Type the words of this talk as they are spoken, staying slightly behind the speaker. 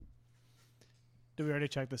Did we already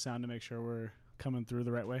check the sound to make sure we're coming through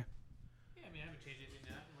the right way? Yeah, I haven't changed anything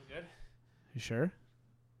now. We're good. You sure? Are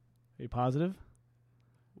you positive?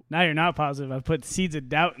 Now you're not positive. I put seeds of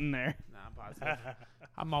doubt in there. No, I'm positive.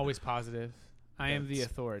 I'm always positive. I am the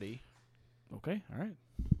authority. Okay, all right.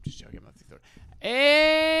 Just joking about the authority.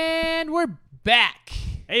 And we're back.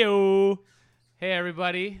 Heyo. Hey,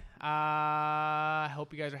 everybody. I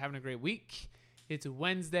hope you guys are having a great week. It's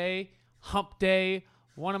Wednesday, hump day,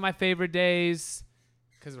 one of my favorite days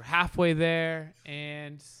because we're halfway there.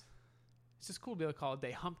 And it's just cool to be able to call it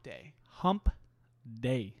day hump day. Hump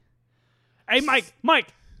day. Hey, Mike.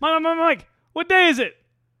 What day is it?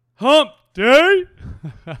 Hump day.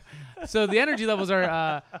 So the energy levels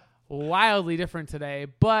are wildly different today,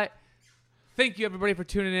 but thank you everybody for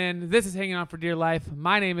tuning in. This is Hanging On for Dear Life.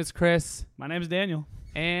 My name is Chris. My name is Daniel.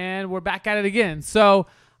 And we're back at it again. So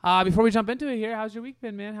before we jump into it here, how's your week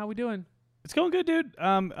been, man? How we doing? It's going good, dude.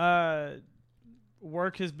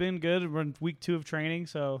 Work has been good. We're in week 2 of training,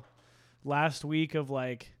 so last week of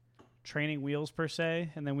like training wheels per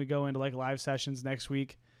se, and then we go into like live sessions next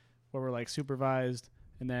week where we're like supervised,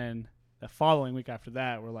 and then the following week after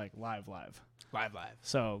that we're like live.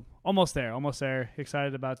 So almost there.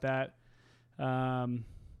 Excited about that.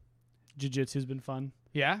 Jiu-jitsu's been fun.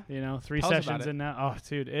 Yeah, 3 sessions in now. Oh,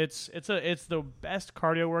 dude, it's the best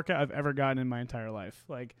cardio workout I've ever gotten in my entire life.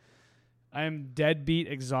 Like, I am deadbeat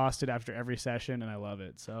exhausted after every session, and I love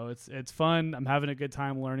it. So it's fun. I'm having a good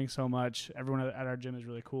time learning so much. Everyone at our gym is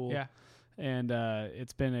really cool. Yeah, and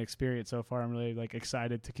it's been an experience so far. I'm really like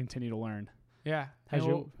excited to continue to learn. Yeah,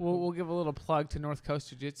 and we'll give a little plug to North Coast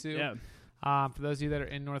Jiu-Jitsu. Yeah. For those of you that are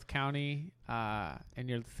in North County and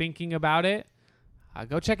you're thinking about it,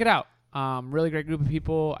 go check it out. Really great group of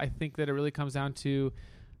people. I think that it really comes down to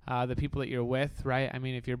the people that you're with, right? I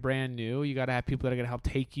mean, if you're brand new, you got to have people that are going to help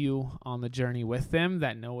take you on the journey with them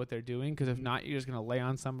that know what they're doing, because if not, you're just going to lay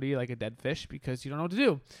on somebody like a dead fish because you don't know what to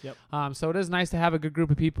do. Yep. So it is nice to have a good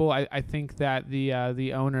group of people. I think that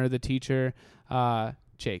the owner, the teacher,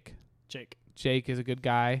 Jake is a good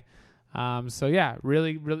guy. So yeah,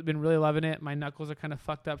 really been really loving it. My knuckles are kind of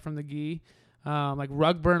fucked up from the gi. Like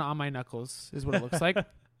rug burn on my knuckles is what it looks like.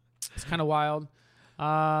 It's kind of wild.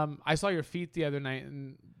 I saw your feet the other night,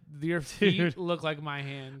 and your feet look like my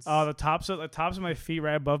hands. Oh, the tops of my feet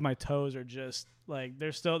right above my toes are just like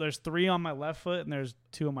there's 3 on my left foot and there's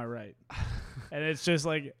 2 on my right. And it's just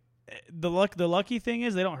like the lucky thing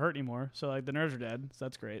is they don't hurt anymore. So like the nerves are dead. So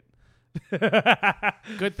that's great.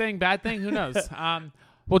 Good thing, bad thing, who knows?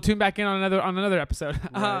 We'll tune back in on another episode.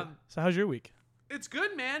 Right. So how's your week? It's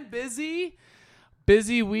good, man. Busy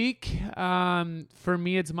week. For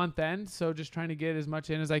me, it's month end, so just trying to get as much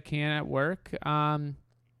in as I can at work.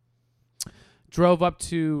 Drove up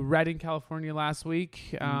to Redding, California last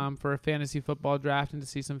week for a fantasy football draft and to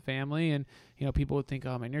see some family. And people would think,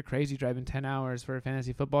 "Oh man, you're crazy driving 10 hours for a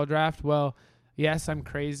fantasy football draft." Well, yes, I'm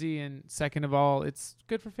crazy, and second of all, it's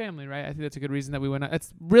good for family, right? I think that's a good reason that we went.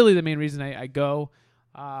 That's really the main reason I go.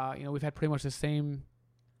 We've had pretty much the same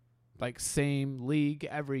league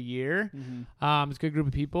every year. Mm-hmm. It's a good group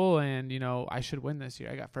of people, and I should win this year.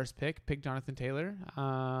 I got first pick Jonathan Taylor.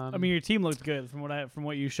 I mean, your team looked good from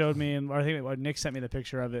what you showed me, and I think Nick sent me the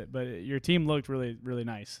picture of it. But your team looked really, really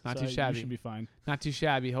nice. Not too shabby. You should be fine. Not too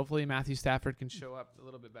shabby. Hopefully, Matthew Stafford can show up a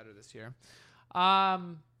little bit better this year. Yeah,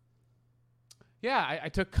 I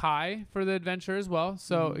took Kai for the adventure as well.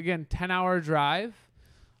 So again, 10-hour drive.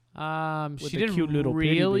 She did cute little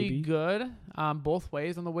really good both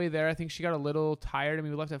ways. On the way there, I think she got a little tired. I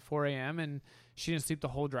mean, we left at 4 a.m. and she didn't sleep the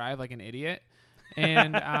whole drive like an idiot.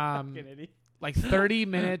 And like 30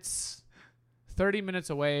 minutes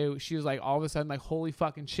away, she was like all of a sudden like, holy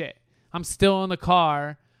fucking shit, I'm still in the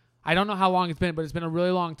car. I don't know how long it's been, but it's been a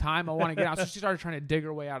really long time. I want to get out. So she started trying to dig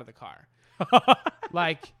her way out of the car.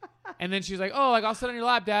 And then she's like, "Oh, like I'll sit on your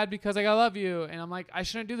lap, Dad, because like I love you." And I'm like, "I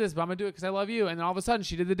shouldn't do this, but I'm gonna do it because I love you." And then all of a sudden,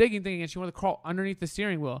 she did the digging thing and she wanted to crawl underneath the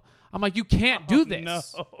steering wheel. I'm like, "You can't do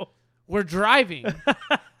this. No. We're driving." So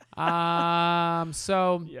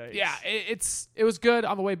Yikes. yeah, it was good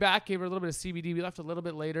on the way back. Gave her a little bit of CBD. We left a little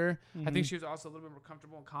bit later. Mm-hmm. I think she was also a little bit more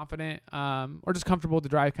comfortable and confident, or just comfortable with the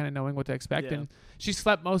drive, kind of knowing what to expect. Yeah. And she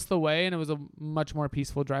slept most of the way, and it was a much more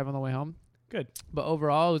peaceful drive on the way home. Good. But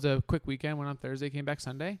overall, it was a quick weekend. Went on Thursday, came back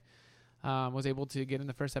Sunday. Was able to get in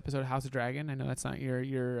the first episode of House of Dragon. I know that's not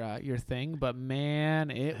your thing, but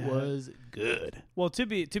man, it was good. Well, to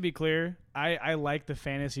be clear, I like the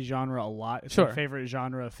fantasy genre a lot. It's Sure. my favorite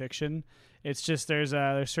genre of fiction. It's just there's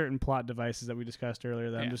certain plot devices that we discussed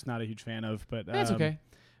earlier that I'm just not a huge fan of. But That's okay.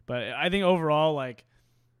 But I think overall, like,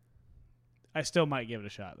 I still might give it a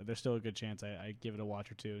shot. Like, there's still a good chance I give it a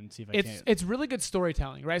watch or two and see if I can. It's really good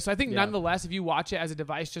storytelling, right? So I think nonetheless, if you watch it as a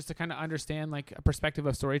device just to kind of understand like a perspective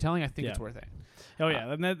of storytelling, I think it's worth it. Oh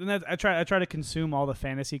yeah, and I try to consume all the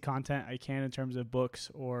fantasy content I can in terms of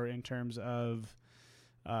books or in terms of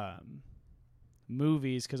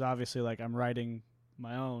movies, because obviously like I'm writing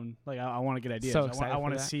my own. Like I want to get ideas. So I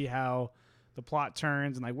want to see how the plot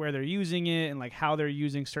turns and like where they're using it and like how they're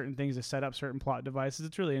using certain things to set up certain plot devices.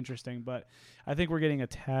 It's really interesting, but I think we're getting a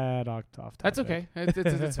tad off topic. That's okay.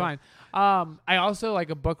 It's fine. I also like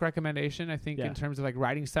a book recommendation. I think in terms of like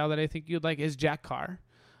writing style that I think you'd like is Jack Carr.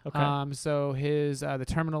 Okay. So his The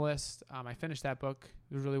Terminalist. I finished that book.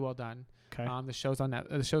 It was really well done. Okay. The show's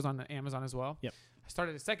on Amazon as well. Yep. I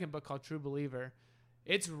started a second book called True Believer.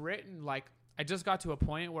 It's written like I just got to a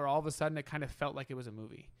point where all of a sudden it kind of felt like it was a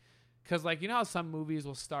movie. Because, like, you know how some movies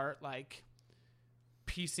will start, like,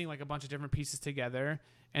 piecing, like, a bunch of different pieces together,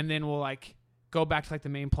 and then we'll, like, go back to, like, the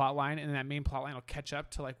main plot line, and then that main plot line will catch up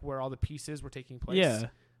to, like, where all the pieces were taking place. Yeah.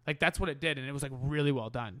 Like, that's what it did, and it was, like, really well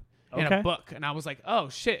done in a book. And I was like, oh,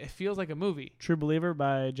 shit, it feels like a movie. True Believer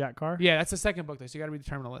by Jack Carr? Yeah, that's the second book, though, so you got to read The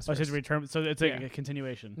Terminalist first. So it's like a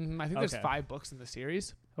continuation. Mm-hmm. I think there's 5 books in the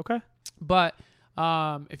series. Okay. But...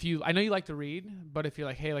 I know you like to read, but if you're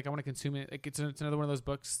like, hey, like I want to consume it, like it's another one of those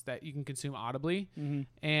books that you can consume audibly. Mm-hmm.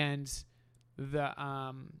 And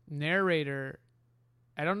the narrator,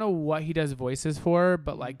 I don't know what he does voices for,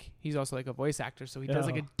 but like he's also like a voice actor, so he does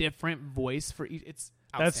like a different voice for each. It's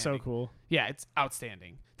outstanding. That's so cool. Yeah, it's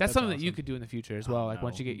outstanding. That's something awesome. that you could do in the future as well. Like no.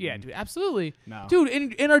 once you get, dude, absolutely, no. dude.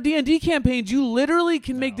 In our D&D campaigns, you literally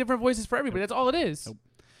can make different voices for everybody. That's all it is. Nope.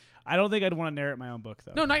 I don't think I'd want to narrate my own book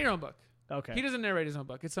though. No, not your own book. Okay. He doesn't narrate his own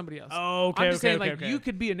book. It's somebody else. Oh, okay. I'm just saying, like, you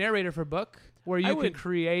could be a narrator for a book where you could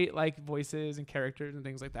create, like, voices and characters and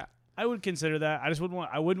things like that. I would consider that.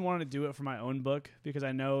 I wouldn't want to do it for my own book because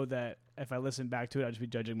I know that if I listen back to it, I'd just be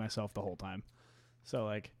judging myself the whole time. So,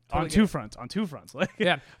 like, on two fronts. Like,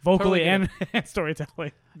 vocally totally and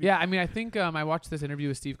storytelling. Yeah, I mean, I think I watched this interview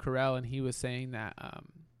with Steve Carell, and he was saying that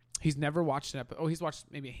he's never watched he's watched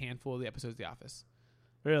maybe a handful of the episodes of The Office.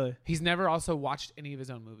 Really? He's never also watched any of his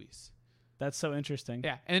own movies. That's so interesting.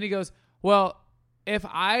 Yeah. And then he goes, well, if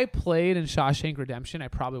I played in Shawshank Redemption, I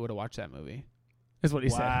probably would have watched that movie, is what he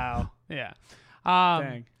said. Wow. Yeah.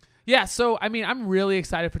 Dang. Yeah. So, I mean, I'm really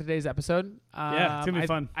excited for today's episode. Yeah, it's going to be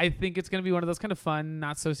fun. I think it's going to be one of those kind of fun,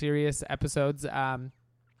 not so serious episodes.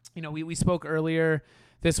 We spoke earlier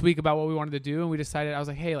this week about what we wanted to do, and we decided, I was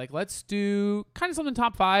like, hey, like, let's do kind of something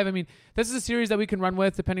top 5. I mean, this is a series that we can run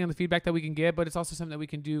with depending on the feedback that we can get, but it's also something that we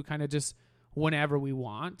can do kind of just whenever we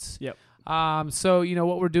want. Yep. So,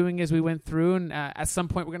 what we're doing is we went through and at some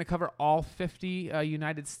point we're going to cover all 50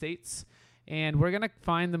 United States, and we're going to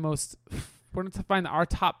find our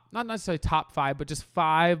top, not necessarily top 5, but just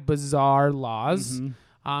 5 bizarre laws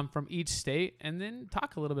from each state, and then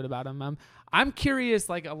talk a little bit about them. I'm curious,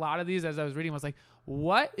 like a lot of these, as I was reading, was like,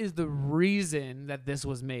 what is the reason that this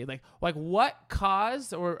was made? Like what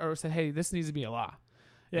caused or said, hey, this needs to be a law?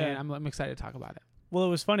 Yeah. And I'm excited to talk about it. Well, it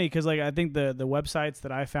was funny because like I think the websites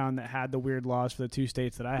that I found that had the weird laws for the 2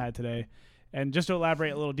 states that I had today, and just to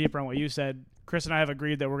elaborate a little deeper on what you said, Chris and I have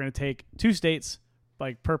agreed that we're going to take 2 states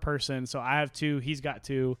like per person. So I have 2, he's got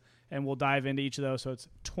 2, and we'll dive into each of those. So it's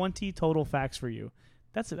 20 total facts for you.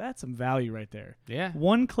 That's some value right there. Yeah.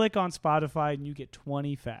 1 click on Spotify and you get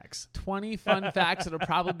 20 facts. 20 fun facts that'll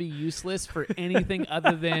probably be useless for anything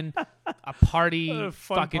other than a party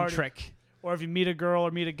fucking trick. Or if you meet a girl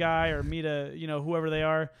or meet a guy or meet a, whoever they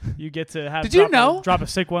are, you get to have drop a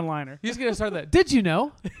sick one-liner. You just get to start that. Did you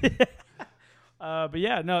know? But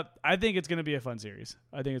yeah, no, I think it's going to be a fun series.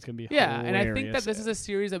 I think it's going to be hilarious. And I think that this is a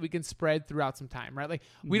series that we can spread throughout some time, right? Like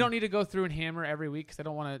we don't need to go through and hammer every week because I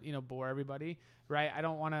don't want to, bore everybody, right? I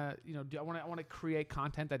don't want to, I want to create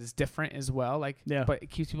content that is different as well, but it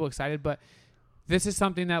keeps people excited. But this is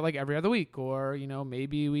something that like every other week, or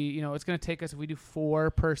maybe we, it's going to take us, if we do 4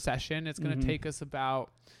 per session, it's going to take us about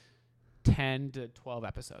 10 to 12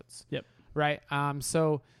 episodes. Yep. Right.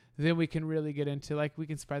 So then we can really get into we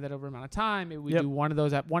can spread that over amount of time. Maybe we do one of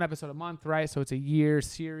those at 1 episode a month, right? So it's a year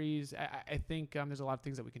series. I think there's a lot of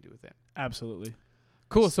things that we can do with it. Absolutely.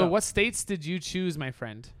 Cool. So what states did you choose, my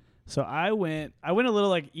friend? So I went a little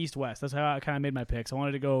like east-west. That's how I kind of made my picks. I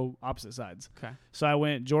wanted to go opposite sides. Okay. So I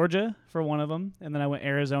went Georgia for one of them, and then I went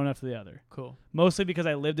Arizona for the other. Cool. Mostly because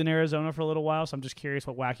I lived in Arizona for a little while, so I'm just curious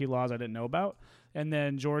what wacky laws I didn't know about. And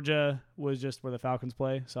then Georgia was just where the Falcons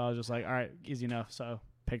play, so I was just like, all right, easy enough. So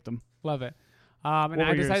picked them. Love it. And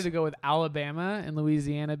I decided to go with Alabama and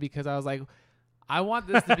Louisiana because I was like, I want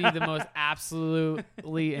this to be the most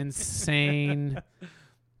absolutely insane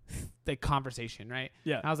the conversation, right?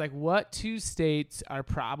 Yeah. And I was like, what 2 states are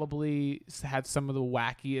probably have some of the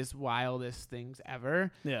wackiest, wildest things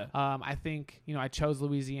ever? Yeah. I think, I chose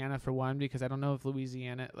Louisiana for one because I don't know if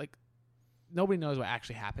Louisiana, like, nobody knows what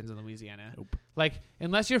actually happens in Louisiana. Nope. Like,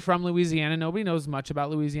 unless you're from Louisiana, nobody knows much about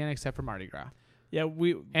Louisiana except for Mardi Gras. Yeah,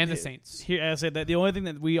 the Saints. Here, I said that the only thing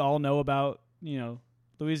that we all know about,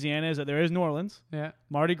 Louisiana is that there is New Orleans. Yeah.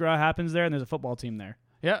 Mardi Gras happens there, and there's a football team there.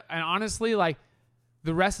 Yeah, and honestly, like,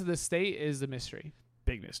 the rest of the state is a mystery.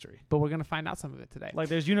 Big mystery. But we're gonna find out some of it today. Like,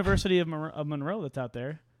 there's University of Monroe that's out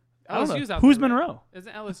there. LSU's out Who's there, right? Monroe?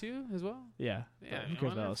 Isn't LSU as well? Yeah. Yeah, Who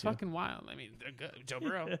cares about they're LSU? fucking wild. I mean, they're good. Joe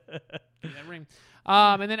Burrow. That ring.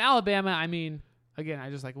 And then Alabama. I mean, again, I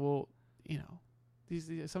just like, well,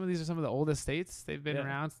 some of these are some of the oldest states. They've been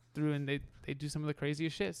around through, and they do some of the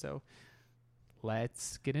craziest shit. So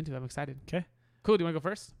let's get into it. I'm excited. Okay. Cool. Do you want to go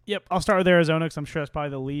first? Yep. I'll start with Arizona because I'm sure that's probably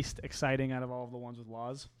the least exciting out of all of the ones with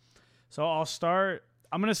laws. So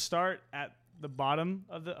I'm going to start at the bottom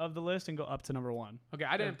of the list and go up to number 1. Okay.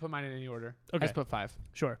 I didn't put mine in any order. Okay. I just put 5.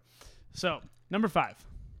 Sure. So number 5.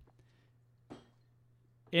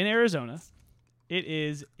 In Arizona, it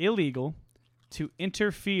is illegal to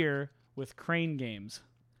interfere with crane games.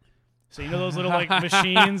 So those little like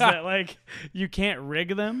machines that like you can't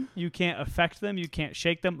rig them, you can't affect them, you can't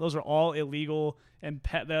shake them. Those are all illegal, and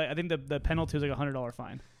I think the penalty is like $100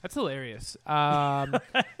 fine. That's hilarious. I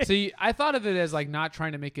thought of it as like not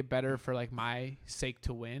trying to make it better for like my sake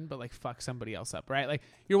to win, but like fuck somebody else up, right? Like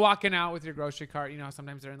you're walking out with your grocery cart,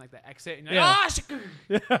 sometimes they're in like the exit, and you're like,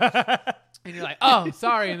 and you're like, oh,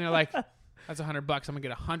 sorry, and they're like, that's $100. I'm gonna get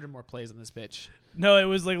 100 more plays on this bitch. No, it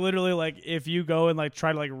was like literally like if you go and like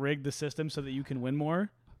try to like rig the system so that you can win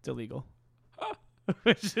more, it's illegal.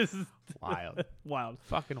 Which is wild,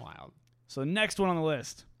 fucking wild. So next one on the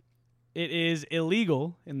list, it is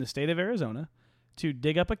illegal in the state of Arizona to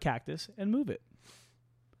dig up a cactus and move it.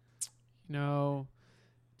 Just don't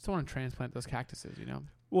want to transplant those cactuses.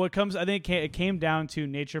 Well, I think it came down to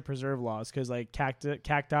nature preserve laws because like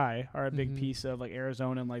cacti are a big piece of like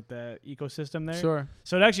Arizona and like the ecosystem there. Sure.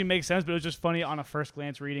 So it actually makes sense, but it was just funny on a first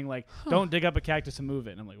glance reading like, don't dig up a cactus and move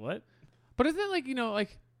it. And I'm like, what? But isn't it like,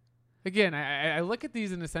 like, again, I look at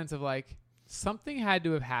these in the sense of like something had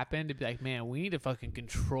to have happened to be like, man, we need to fucking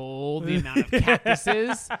control the amount of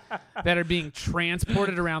cactuses that are being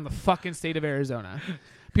transported around the fucking state of Arizona.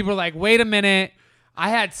 People are like, wait a minute.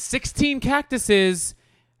 I had 16 cactuses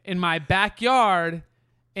in my backyard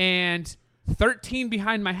and 13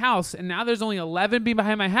 behind my house, and now there's only 11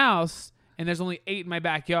 behind my house, and there's only 8 in my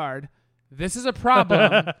backyard. This is a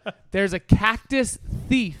problem. There's a cactus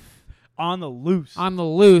thief on the loose,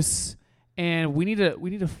 and we need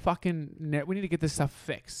to get this stuff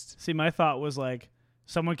fixed. See, my thought was like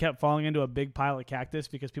someone kept falling into a big pile of cactus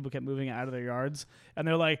because people kept moving it out of their yards. And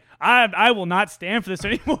they're like, I will not stand for this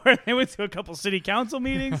anymore. They went to a couple city council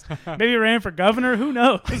meetings, maybe ran for governor. Who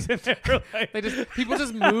knows? People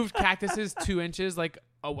just moved cactuses 2 inches, like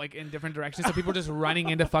in different directions. So people just running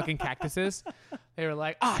into fucking cactuses. They were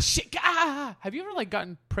like, oh shit. Ah. Have you ever like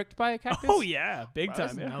gotten pricked by a cactus? Oh yeah. Big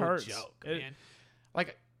time. It hurts. Joke, man.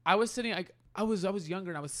 Like I was sitting, I was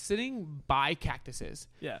younger and I was sitting by cactuses.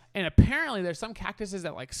 Yeah. And apparently there's some cactuses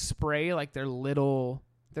that like spray like their little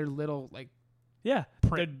like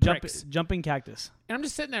jumping cactus. And I'm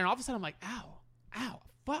just sitting there and all of a sudden I'm like, ow,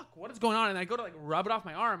 fuck, what is going on? And I go to like rub it off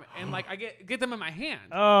my arm and like I get them in my hand.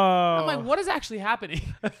 Oh. I'm like, what is actually happening?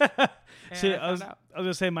 See, I was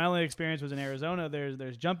gonna say my only experience was in Arizona.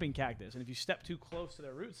 There's jumping cactus, and if you step too close to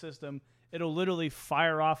their root system, it'll literally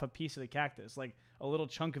fire off a piece of the cactus. Like a little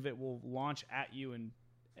chunk of it will launch at you and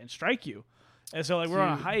strike you. And so like we're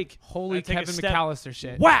on a hike. Holy Kevin McAllister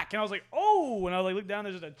shit. Whack! And I was like, oh! And I like look down,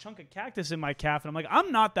 there's just a chunk of cactus in my calf, and I'm like,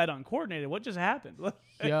 I'm not that uncoordinated. What just happened?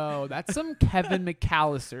 Yo, that's some Kevin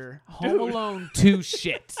McAllister Home Alone 2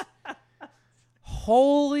 shit.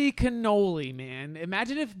 Holy cannoli, man.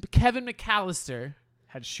 Imagine if Kevin McAllister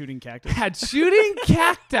had shooting cacti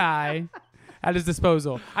at his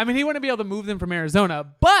disposal. I mean, he wouldn't be able to move them from Arizona,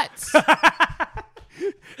 but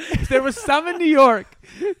if there was some in New York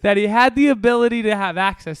that he had the ability to have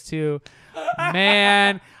access to,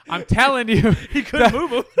 man, I'm telling you, he couldn't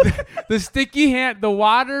move them. The sticky hand, the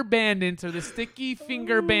water bandits or the sticky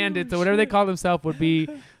finger bandits or whatever they call themselves would be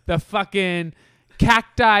the fucking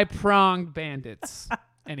cacti pronged bandits.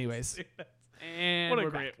 Anyways, and what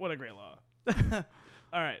a great law.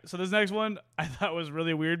 All right, so this next one I thought was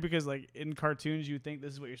really weird because like in cartoons you think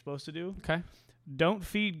this is what you're supposed to do. Okay. Don't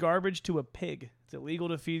feed garbage to a pig. It's illegal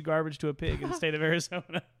to feed garbage to a pig in the state of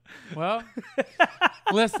Arizona. Well,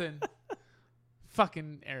 listen.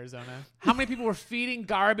 Fucking Arizona. How many people were feeding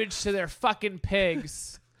garbage to their fucking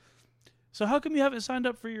pigs? so how come you haven't signed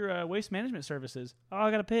up for your waste management services? Oh,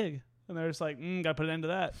 I got a pig. And they're just like, gotta put an end to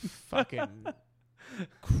that. Fucking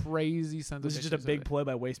crazy sons of This is just a big ploy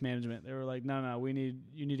by waste management. They were like, no, you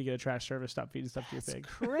need to get a trash service. Stop feeding stuff to your pig.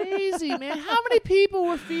 Crazy, man. How many people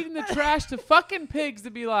were feeding the trash to fucking pigs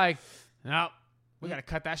to be like, no, we got to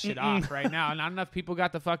cut that shit off right now. Not enough people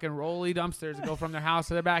got the fucking rolly dumpsters to go from their house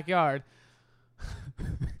to their backyard.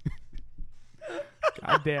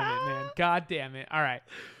 God damn it, man. God damn it. All right.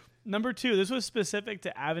 Number 2, this was specific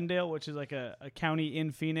to Avondale, which is like a county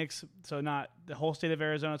in Phoenix, so not the whole state of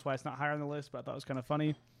Arizona. That's why it's not higher on the list, but I thought it was kind of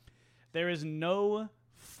funny. There is no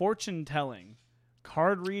fortune-telling,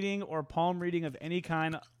 card reading, or palm reading of any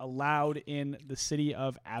kind allowed in the city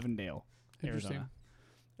of Avondale, Arizona.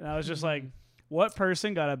 And I was just like, what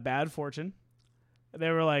person got a bad fortune?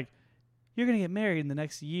 They were like, you're going to get married in the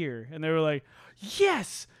next year. And they were like,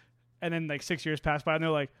 yes! And then like 6 years passed by, and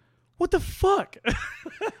they're like, what the fuck?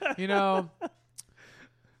 You know,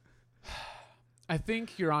 I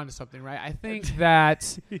think you're onto something, right? I think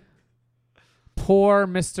that poor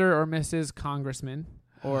Mr. or Mrs. Congressman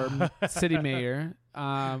or city mayor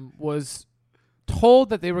was told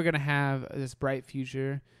that they were going to have this bright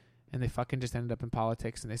future, and they fucking just ended up in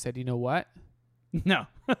politics. And they said, you know what? No.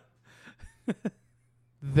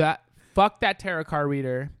 Fuck that tarot card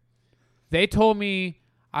reader. They told me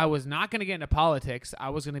I was not going to get into politics. I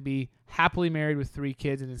was going to be happily married with 3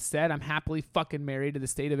 kids, and instead I'm happily fucking married to the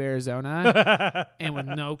state of Arizona and with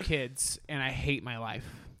no kids, and I hate my life.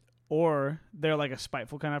 Or they're like a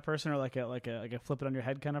spiteful kind of person, or like a flip it on your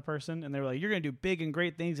head kind of person, and they're like, you're going to do big and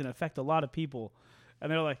great things and affect a lot of people. And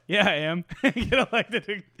they're like, yeah, I am. You know, like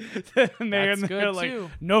the mayor, and they're like,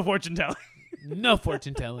 no fortune telling. No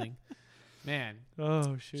fortune telling. Man.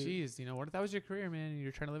 Oh, shoot. Jeez, you know, what if that was your career, man, and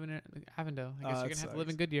you're trying to live in Avondale? I guess you're going to have to live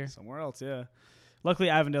in Goodyear. Somewhere else, yeah. Luckily,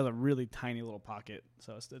 Avondale's a really tiny little pocket,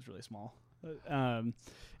 so it's really small. And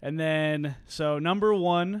then, so number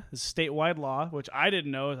 1 is statewide law, which I didn't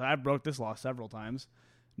know. I broke this law several times.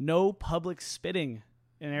 No public spitting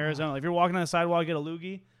in Arizona. Like, if you're walking on the sidewalk, get a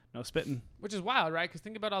loogie, no spitting. Which is wild, right? Because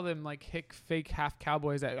think about all them, like, hick, fake half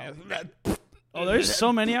cowboys that... Oh, there's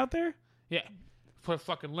so many out there? Yeah. Put a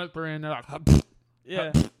fucking lipper in. Like,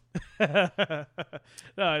 yeah.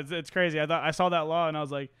 No, it's crazy. I saw that law and I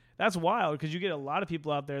was like, that's wild, because you get a lot of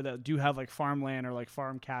people out there that do have like farmland or like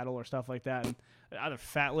farm cattle or stuff like that, and either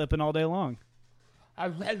fat lipping all day long.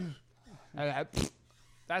 That's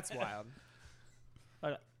wild.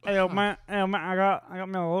 Hey, man, I got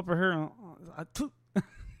me a lipper here.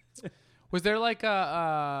 Was there like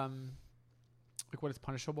a like what is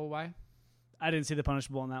punishable by? I didn't see the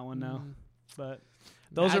punishable on that one, no. But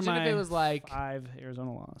those Imagine are my if it was like 5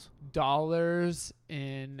 Arizona laws. Dollars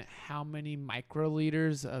in how many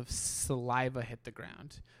microliters of saliva hit the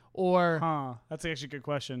ground. Or that's actually a good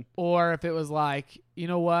question. Or if it was like, you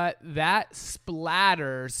know what, that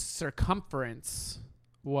splatter's circumference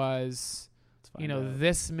was, you know,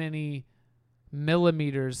 this many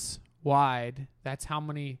millimeters wide. That's how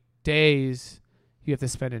many days you have to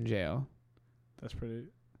spend in jail. That's pretty.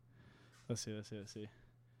 Let's see.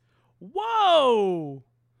 Whoa!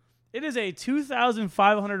 It is a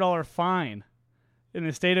 $2,500 fine in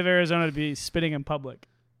the state of Arizona to be spitting in public.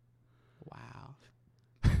 Wow.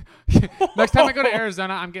 Next time I go to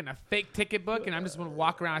Arizona, I'm getting a fake ticket book, and I'm just going to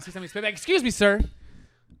walk around. I see somebody spit. Like, excuse me, sir.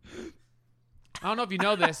 I don't know if you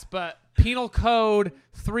know this, but Penal Code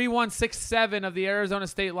 3167 of the Arizona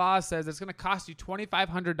state law says it's going to cost you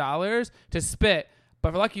 $2,500 to spit.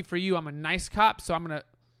 But lucky for you, I'm a nice cop, so I'm going to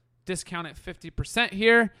discount it 50%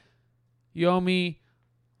 here. You owe me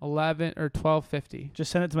 $11 or $12.50.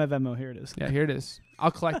 Just send it to my Venmo. Here it is. Yeah, here it is. I'll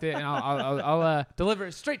collect it and I'll deliver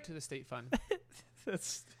it straight to the state fund.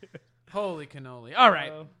 That's stupid. Holy cannoli! All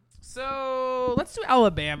right, so let's do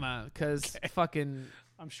Alabama because fucking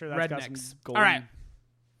I'm sure that's got rednecks. some gold. All right.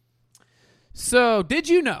 So did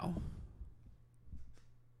you know?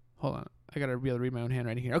 Hold on, I gotta be able to read my own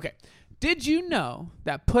handwriting here. Okay. Did you know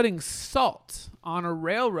that putting salt on a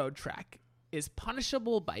railroad track is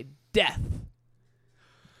punishable by death?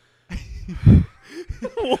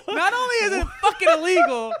 Not only is it fucking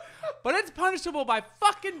illegal, but it's punishable by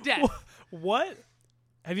fucking death. What?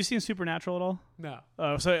 Have you seen Supernatural at all? No.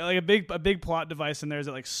 Oh, so like a big plot device in there is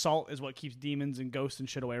that like salt is what keeps demons and ghosts and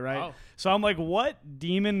shit away, right? Oh. So I'm like, what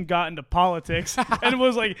demon got into politics and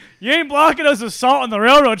was like, you ain't blocking us with salt on the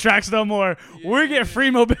railroad tracks no more. Yeah. We're getting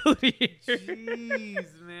free mobility here.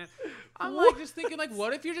 Jeez, man. I'm like just thinking like,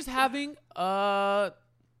 what if you're just having a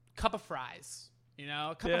cup of fries? You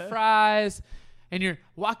know, a cup of fries, and you're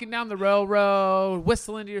walking down the railroad,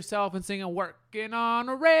 whistling to yourself and singing, working on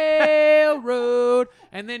a railroad.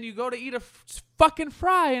 And then you go to eat a fucking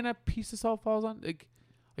fry and a piece of salt falls on. Like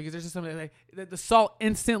there's just something like the salt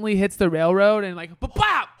instantly hits the railroad and like,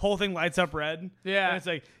 bop! Whole thing lights up red. Yeah. And it's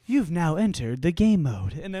like, you've now entered the game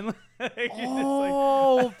mode. And then,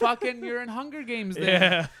 fucking, you're in Hunger Games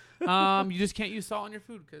then. yeah. You just can't use salt on your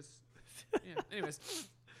food because, anyways.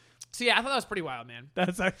 So yeah, I thought that was pretty wild, man.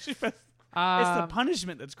 That's actually, it's the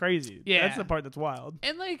punishment that's crazy. Yeah. That's the part that's wild.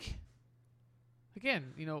 And like,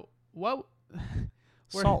 again, what?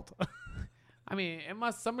 Salt. I mean,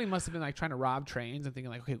 somebody must have been like trying to rob trains and thinking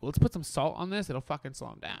like, okay, well, let's put some salt on this. It'll fucking slow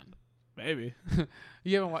them down. Maybe. Do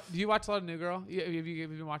you watch a lot of New Girl? Have you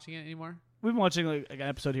been watching it anymore? We've been watching like an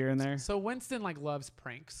episode here and there. So Winston like loves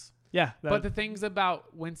pranks. Yeah. But the things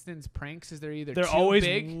about Winston's pranks is they're either they're too always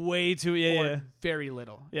big way too or very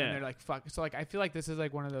little. Yeah. And they're like, fuck. So like I feel like this is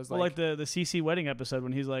like one of those like the CC wedding episode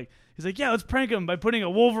when he's like, yeah, let's prank him by putting a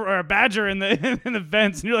wolf or a badger in the in the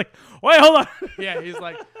vents, and you're like, wait, hold on. Yeah, he's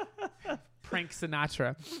like prank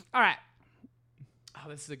Sinatra. All right. Oh,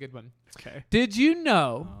 this is a good one. Okay. Did you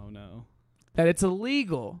know that it's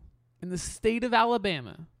illegal in the state of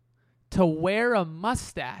Alabama to wear a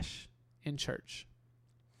mustache in church?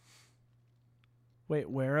 Wait,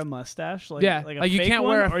 wear a mustache? Like you can't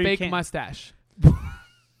wear a fake mustache.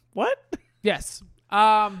 What? Yes.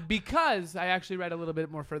 Because I actually read a little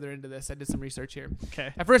bit more further into this. I did some research here.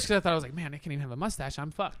 Okay. At first, because I thought I was like, man, I can't even have a mustache.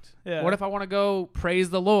 I'm fucked. Yeah. What if I want to go praise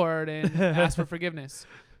the Lord and ask for forgiveness?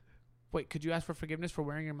 Wait, could you ask for forgiveness for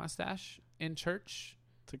wearing your mustache in church?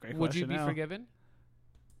 That's a great Would question. you be forgiven?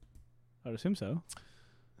 I would assume so.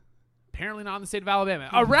 Apparently not in the state of Alabama.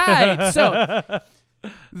 All right. So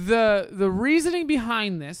the reasoning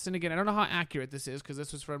behind this, and again, I don't know how accurate this is because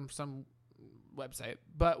this was from some website,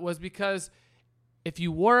 but was because if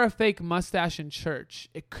you wore a fake mustache in church,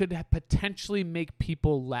 it could potentially make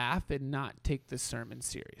people laugh and not take the sermon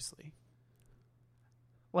seriously.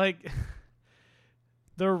 Like,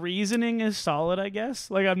 the reasoning is solid, I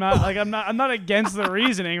guess. Like I'm not against the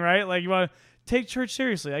reasoning, right? Like you want to take church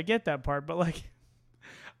seriously. I get that part, but like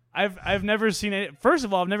I've never seen it. First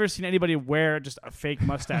of all, I've never seen anybody wear just a fake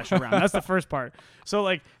mustache around. That's the first part. So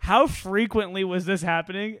like, how frequently was this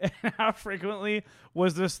happening? And how frequently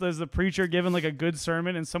was the preacher given like a good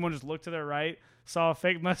sermon and someone just looked to their right, saw a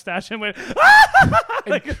fake mustache and went,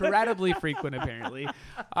 incredibly frequent apparently.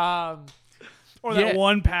 Or that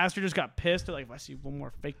one pastor just got pissed. They're like, if I see one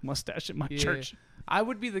more fake mustache in my church. I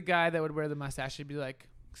would be the guy that would wear the mustache. He'd be like,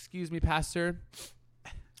 excuse me, pastor,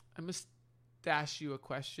 I must ask you a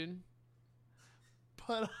question.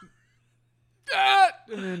 But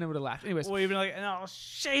and then I would have laughed. Anyways. Well, you'd be like, and I'll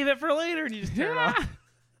shave it for later, and you just tear it off.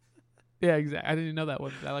 Yeah, exactly. I didn't know that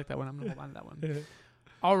one. I like that one. I'm going to hold on to that one.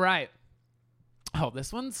 All right. Oh,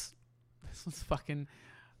 this one's fucking...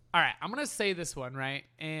 All right, I'm going to say this one, right?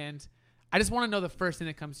 And I just want to know the first thing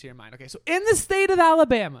that comes to your mind. Okay, so in the state of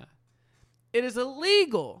Alabama, it is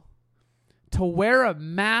illegal to wear a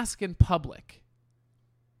mask in public.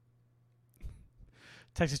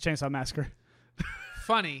 Texas Chainsaw Massacre.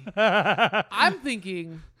 Funny. I'm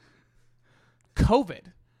thinking COVID.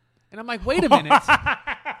 And I'm like, wait a minute.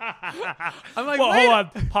 I'm like, well, hold on.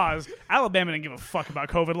 Pause. Alabama didn't give a fuck about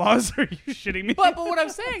COVID laws. Are you shitting me? But what I'm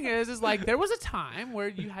saying is like there was a time where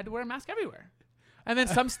you had to wear a mask everywhere. And then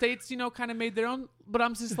some states, kind of made their own. But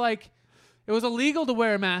I'm just like, it was illegal to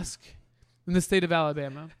wear a mask in the state of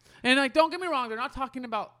Alabama. And like, don't get me wrong. They're not talking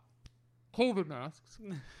about COVID masks.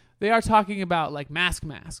 They are talking about like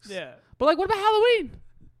masks. Yeah. But like, what about Halloween?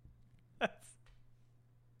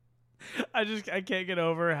 I can't get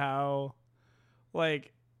over how,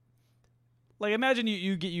 like imagine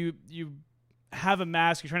you have a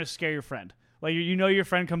mask. You're trying to scare your friend. Like your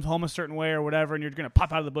friend comes home a certain way or whatever, and you're gonna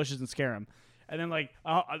pop out of the bushes and scare him. And then like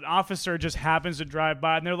an officer just happens to drive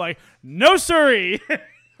by, and they're like, "No, sirree, freeze!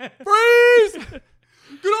 Get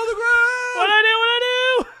on the ground! What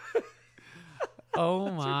I do?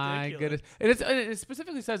 Oh my goodness! It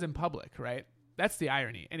specifically says in public, right? That's the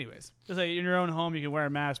irony. Anyways. Just like in your own home, you can wear a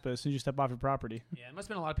mask, but as soon as you step off your property. Yeah, it must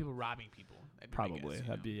have been a lot of people robbing people. Probably.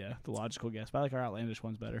 That'd be the logical guess. But I like our outlandish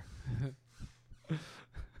ones better.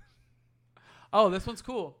 Oh, this one's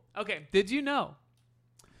cool. Okay, did you know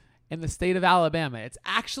in the state of Alabama, it's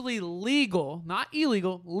actually legal, not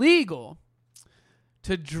illegal, legal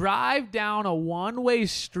to drive down a one-way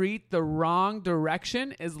street the wrong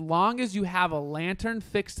direction as long as you have a lantern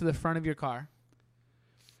fixed to the front of your car?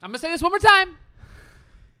 I'm going to say this one more time.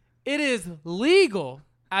 It is legal,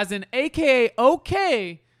 as in AKA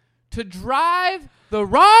okay, to drive the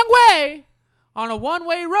wrong way on a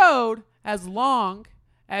one-way road as long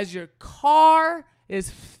as your car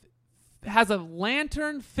has a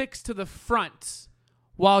lantern fixed to the front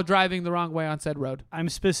while driving the wrong way on said road. I'm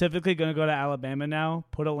specifically going to go to Alabama now,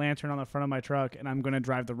 put a lantern on the front of my truck, and I'm going to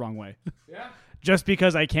drive the wrong way. Yeah. Just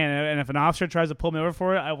because I can. And if an officer tries to pull me over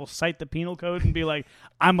for it, I will cite the penal code and be like,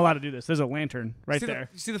 I'm allowed to do this. There's a lantern right there.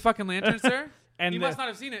 You see the fucking lantern, sir? And you must not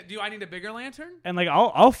have seen it. I need a bigger lantern? And like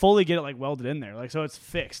I'll fully get it like welded in there. Like so it's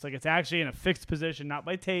fixed. Like it's actually in a fixed position, not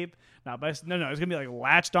by tape, not by no, it's going to be like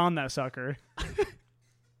latched on that sucker.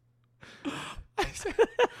 It's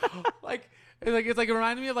like it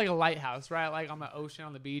reminded me of like a lighthouse, right? Like on the ocean,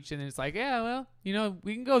 on the beach, and it's like, yeah, well,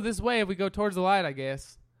 we can go this way if we go towards the light, I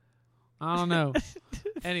guess. I don't know.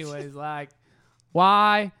 Anyways, like,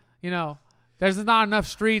 why? There's not enough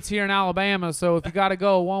streets here in Alabama, so if you got to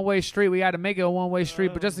go a one-way street, we got to make it a one-way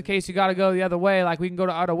street. But just in case you got to go the other way, like we can go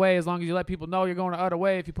the other way as long as you let people know you're going the other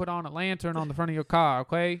way if you put on a lantern on the front of your car,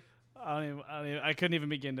 okay? I couldn't even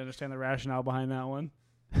begin to understand the rationale behind that one.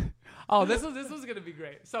 Oh, this was gonna be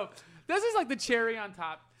great. So this is like the cherry on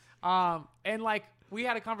top. And like we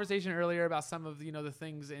had a conversation earlier about some of the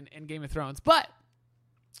things in Game of Thrones, but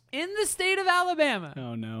in the state of Alabama,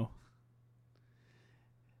 oh no,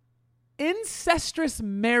 incestuous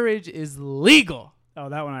marriage is legal. Oh,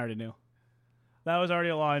 that one I already knew. That was already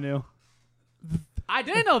a law I knew. I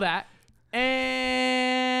didn't know that.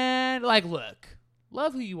 And like, look,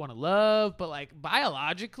 love who you want to love, but like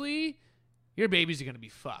biologically, your babies are gonna be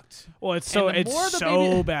fucked. Well, it's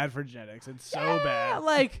so bad for genetics. It's so bad.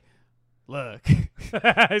 Like, look,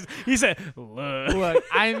 he said, look. Look.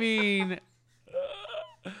 I mean,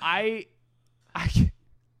 I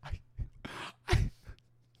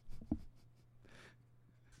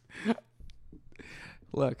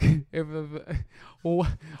look.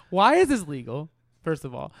 Why is this legal? First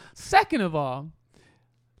of all, second of all.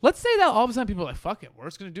 Let's say that all of a sudden people are like, fuck it, we're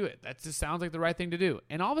just going to do it. That just sounds like the right thing to do.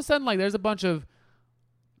 And all of a sudden, like, there's a bunch of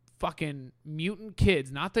fucking mutant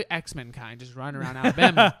kids, not the X-Men kind, just running around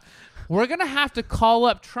Alabama. We're going to have to call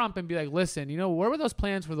up Trump and be like, listen, where were those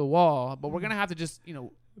plans for the wall? But we're going to have to just, do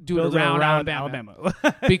Build it around Alabama.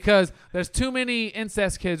 Because there's too many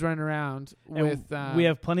incest kids running around with... we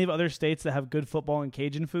have plenty of other states that have good football and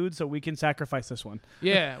Cajun food, so we can sacrifice this one.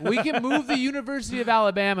 Yeah, we can move the University of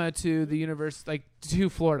Alabama to to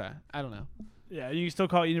Florida. I don't know. Yeah, you can still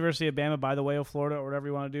call it University of Bama by the way of Florida or whatever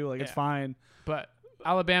you want to do. Like, it's fine. But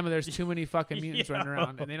Alabama, there's too many fucking mutants running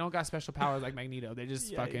around, and they don't got special powers like Magneto. They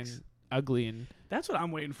just fucking ugly and... That's what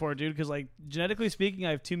I'm waiting for, dude, because, like, genetically speaking,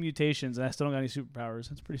 I have 2 mutations, and I still don't got any superpowers.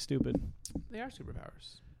 That's pretty stupid. They are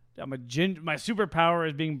superpowers. My superpower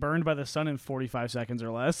is being burned by the sun in 45 seconds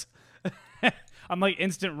or less. I'm like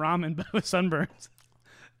instant ramen, but with sunburns.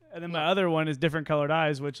 And then my other one is different colored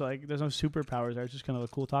eyes, which, like, there's no superpowers there. It's just kind of a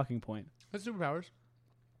cool talking point. What's superpowers?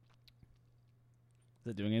 Is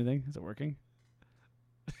it doing anything? Is it working?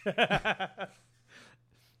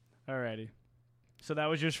 Alrighty. So that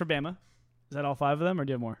was yours for Bama. Is that all 5 of them, or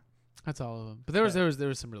do you have more? That's all of them. But there was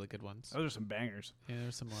some really good ones. Those are some bangers. Yeah,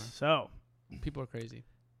 there's some more. So, people are crazy.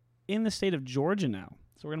 In the state of Georgia now.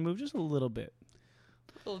 So we're gonna move just a little bit.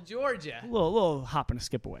 Little Georgia. A little hop and a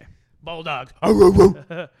skip away. Bulldogs.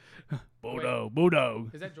 Bulldog.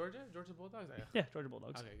 Is that Georgia? Georgia Bulldogs? Yeah, Georgia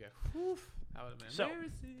Bulldogs. Okay, good. Oof. That would have been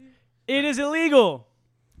embarrassing. It is illegal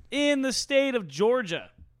in the state of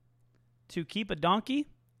Georgia to keep a donkey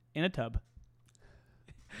in a tub.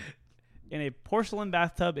 In a porcelain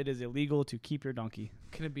bathtub, it is illegal to keep your donkey.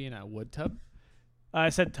 Can it be in a wood tub? I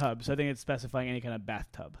said tub, so I think it's specifying any kind of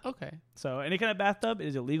bathtub. Okay. So any kind of bathtub, it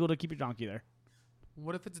is illegal to keep your donkey there.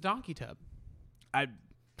 What if it's a donkey tub?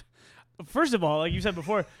 First of all, like you said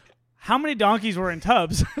before, how many donkeys were in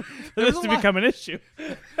tubs for this to become an issue?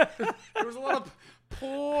 There was a lot of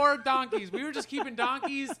poor donkeys. We were just keeping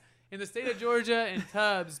donkeys in the state of Georgia in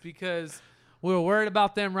tubs because we were worried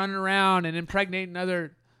about them running around and impregnating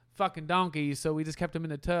other fucking donkeys, so we just kept them in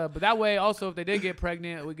the tub. But that way, also, if they did get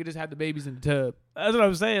pregnant, we could just have the babies in the tub. That's what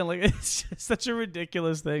I'm saying. Like, it's just such a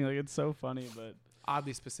ridiculous thing. Like, it's so funny, but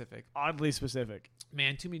oddly specific.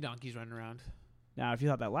 Man, too many donkeys running around. Now, if you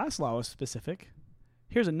thought that last law was specific,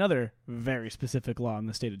 here's another very specific law in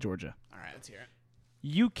the state of Georgia. All right, let's hear it.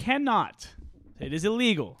 You cannot, it is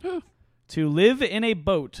illegal, to live in a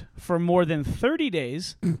boat for more than 30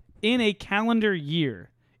 days in a calendar year,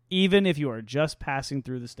 even if you are just passing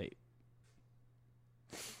through the state.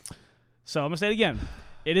 So I'm going to say it again.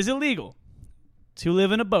 It is illegal to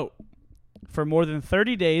live in a boat for more than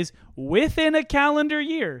 30 days within a calendar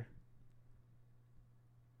year,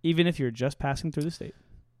 even if you're just passing through the state.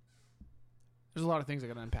 There's a lot of things I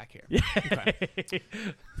got to unpack here. Okay.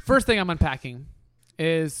 First thing I'm unpacking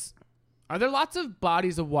is, are there lots of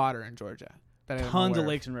bodies of water in Georgia? Tons of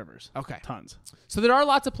lakes and rivers. Okay. Tons. So there are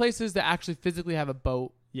lots of places that actually physically have a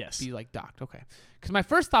boat Yes. be like docked. Okay. Because my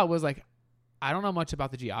first thought was like, I don't know much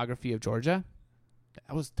about the geography of Georgia.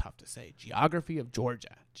 That was tough to say. Geography of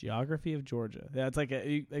Georgia. Geography of Georgia. Yeah, it's like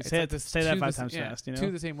say two that the 5 times fast. You know, two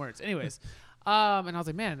of the same words. Anyways, and I was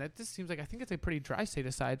like, man, that just seems like I think it's a pretty dry state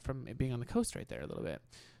aside from it being on the coast right there a little bit.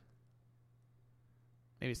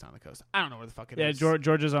 Maybe it's not on the coast. I don't know where the fuck it is. Yeah,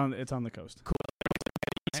 Georgia's on. It's on the coast. Cool.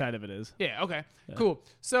 East side of it is. Yeah. Okay. Yeah. Cool.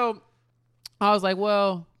 So I was like,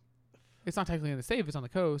 well, it's not technically in the state if it's on the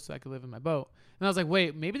coast, so I could live in my boat. And I was like,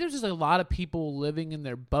 wait, maybe there's just a lot of people living in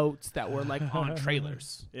their boats that were like on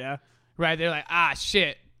trailers. Yeah. Right. They're like,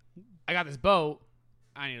 shit, I got this boat.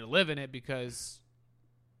 I need to live in it because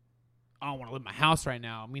I don't want to live in my house right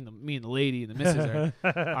now. Me and the lady and the missus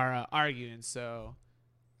are arguing. So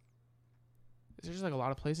is there just like a lot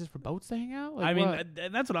of places for boats to hang out? Like, I mean,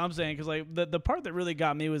 and that's what I'm saying, because like the part that really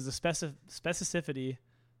got me was the specificity.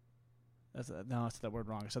 I said that word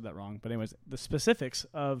wrong. I said that wrong. But anyways, the specifics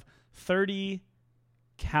of 30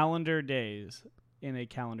 calendar days in a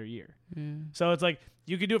calendar year. Yeah. So it's like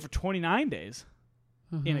you could do it for 29 days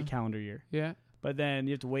in a calendar year. Yeah. But then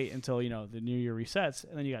you have to wait until the new year resets,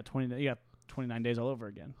 and then you got 29 days all over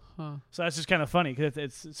again. Huh. So that's just kind of funny because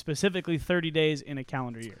it's specifically 30 days in a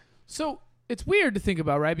calendar year. So it's weird to think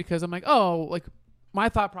about, right? Because I'm like, oh, like my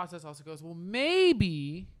thought process also goes, well,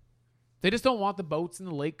 maybe they just don't want the boats and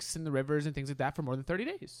the lakes and the rivers and things like that for more than 30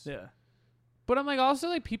 days. Yeah. But I'm like, also,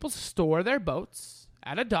 like, people store their boats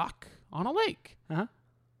at a dock on a lake. Uh-huh.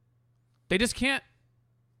 They just can't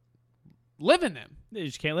live in them. You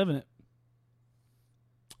just can't live in it.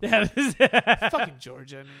 Yeah. Fucking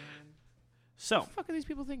Georgia, man. So, What the fuck are these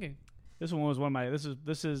people thinking? this one was one of my.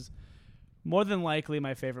 This is more than likely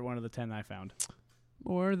my favorite one of the 10 I found.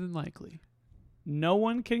 More than likely. No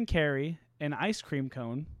one can carry an ice cream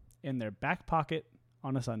cone in their back pocket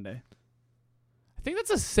on a Sunday. I think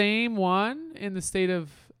that's the same one in the state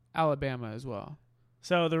of Alabama as well.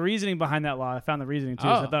 So the reasoning behind that law, I found the reasoning too. So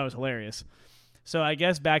I thought it was hilarious. So I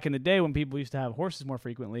guess back in the day when people used to have horses more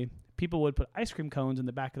frequently, people would put ice cream cones in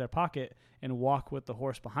the back of their pocket and walk with the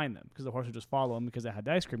horse behind them because the horse would just follow them because they had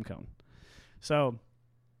the ice cream cone. So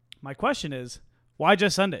my question is, why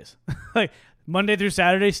just Sundays? Like Monday through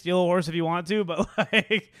Saturday, steal a horse if you want to, but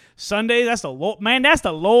like Sunday, that's the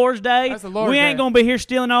Lord's day. That's the Lord's we ain't day. gonna be here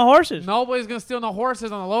stealing no horses. Nobody's gonna steal no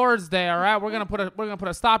horses on the Lord's Day. All right, we're gonna put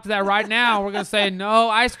a stop to that right now. We're gonna say no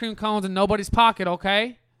ice cream cones in nobody's pocket.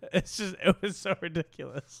 Okay. It was so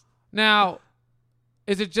ridiculous. Now,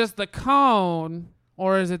 is it just the cone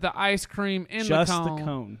or is it the ice cream in the cone? Just the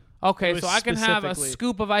cone. Okay, so I can have a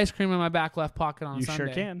scoop of ice cream in my back left pocket on You Sunday.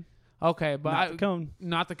 sure can. Okay, but Not the cone.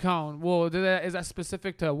 Not the cone. Well, is that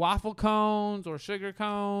specific to waffle cones or sugar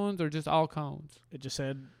cones or just all cones? It just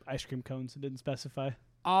said ice cream cones. It didn't specify.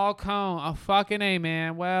 All cone. Oh, fucking A,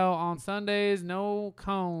 man. Well, on Sundays, no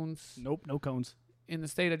cones. Nope, no cones. In the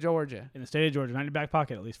state of Georgia. In the state of Georgia. Not in your back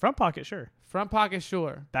pocket, at least. Front pocket, sure. Front pocket,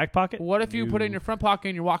 sure. Back pocket? What if you put it in your front pocket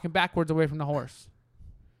and you're walking backwards away from the horse?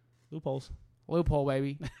 Loopholes. Loophole,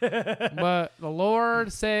 baby. But the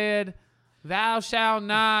Lord said, thou shalt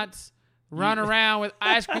not run around with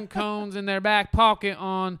ice cream cones in their back pocket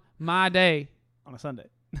on my day. On a Sunday.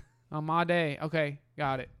 On my day. Okay,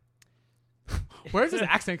 got it. Where's this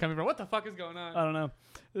accent coming from? What the fuck is going on? I don't know.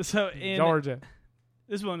 So in Georgia.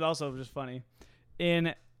 This one's also just funny.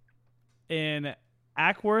 In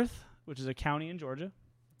Ackworth, which is a county in Georgia.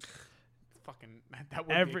 Fucking, that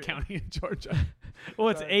would be a county in Georgia. Well,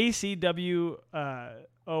 it's ACWORTH.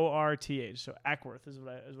 So Ackworth is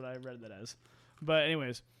what I read that as. But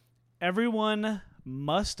anyways, everyone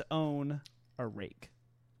must own a rake.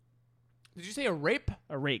 Did you say a rape?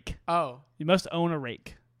 A rake. Oh. You must own a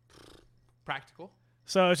rake. Practical.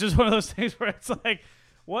 So it's just one of those things where it's like,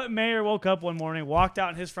 what mayor woke up one morning, walked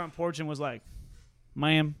out in his front porch and was like,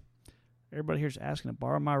 ma'am, everybody here's asking to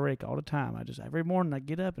borrow my rake all the time. Every morning I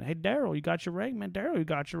get up and, hey, Daryl, you got your rake? Man, Daryl, you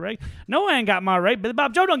got your rake? No, I ain't got my rake. Billy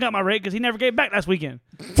Bob Joe don't got my rake because he never gave back last weekend.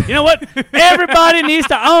 You know what? Everybody needs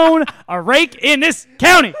to own a rake in this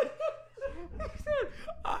county.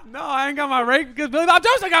 No, I ain't got my rake because Billy Bob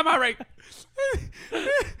Joe got my rake.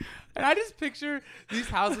 And I just picture these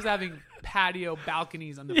houses having patio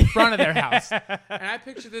balconies on the front of their house. And I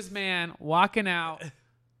picture this man walking out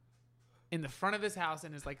in the front of his house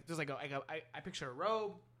and it's like, just like I picture a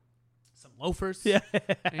robe, some loafers. Yeah.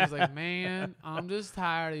 And he's like, man, I'm just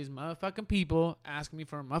tired of these motherfucking people asking me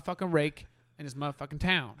for a motherfucking rake in this motherfucking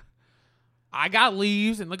town. I got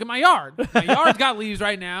leaves and look at my yard. My yard's got leaves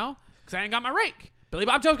right now because I ain't got my rake. Billy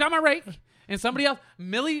Bob Joe's got my rake. And somebody else,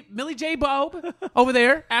 Millie J. Bob over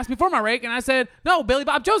there, asked me for my rake, and I said, no, Billy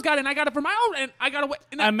Bob Joe's got it, and I got it for my own, and I got to wait.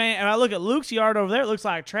 And I look at Luke's yard over there, it looks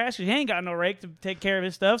like trash, because he ain't got no rake to take care of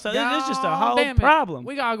his stuff, so it's just a whole problem.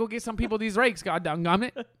 We got to go get some people these rakes,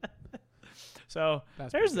 goddammit. So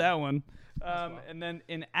there's that one. And then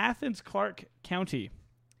in Athens, Clark County,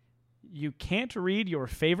 you can't read your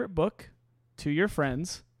favorite book to your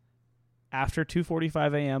friends after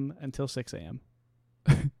 2:45 a.m. until 6 a.m.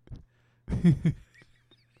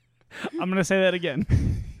 I'm going to say that again.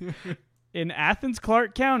 In Athens,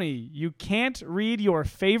 Clark County, you can't read your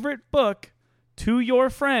favorite book to your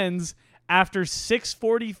friends after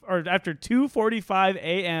 2:45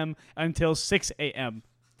 a.m. until 6 a.m.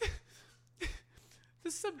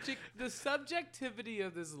 The subjectivity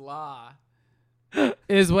of this law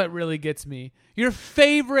is what really gets me. Your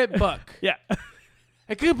favorite book. Yeah.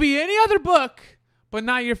 It could be any other book, but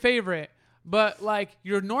not your favorite. But, like,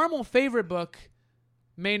 your normal favorite book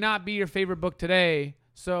may not be your favorite book today.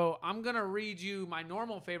 So I'm going to read you my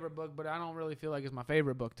normal favorite book, but I don't really feel like it's my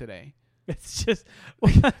favorite book today. It's just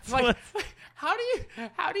like how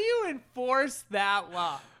do you enforce that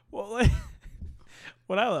law? Well, like,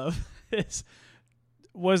 what I love is,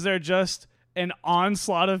 was there just an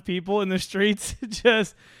onslaught of people in the streets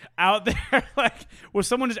just out there? Like, was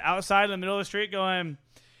someone just outside in the middle of the street going,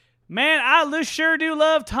 man, I sure do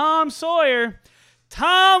love Tom Sawyer.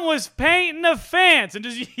 Tom was painting a fence, and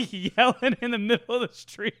just yelling in the middle of the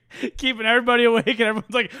street, keeping everybody awake, and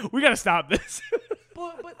everyone's like, we got to stop this.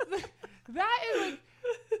 but that is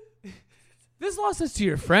like, this law says to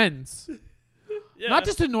your friends. Yeah. Not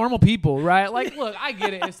just to normal people, right? Like, look, I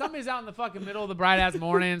get it. If somebody's out in the fucking middle of the bright-ass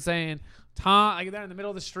morning saying, Tom, like they're in the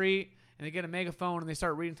middle of the street, and they get a megaphone, and they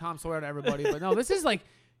start reading Tom Sawyer to everybody. But no, this is like,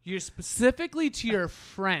 you're specifically to your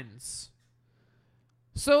friends.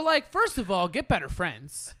 So, like, first of all, get better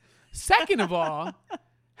friends. Second of all,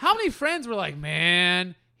 how many friends were like,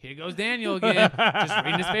 man, here goes Daniel again, just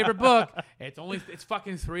reading his favorite book. It's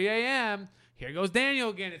fucking 3 a.m. Here goes Daniel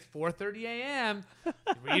again. It's 4:30 a.m. He's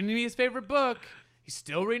reading me his favorite book. He's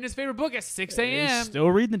still reading his favorite book at 6 a.m. He's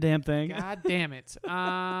still reading the damn thing. God damn it.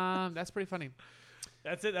 That's pretty funny.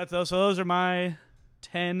 That's it. So those are my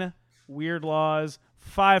 10 weird laws.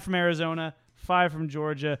 5 from Arizona, 5 from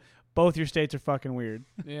Georgia. Both your states are fucking weird.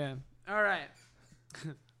 Yeah. All right.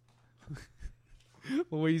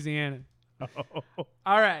 Louisiana. Oh.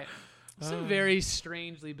 All right. Some very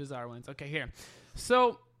strangely bizarre ones. Okay, here.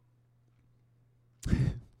 So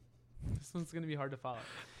this one's going to be hard to follow.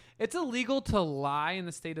 It's illegal to lie in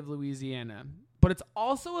the state of Louisiana, but it's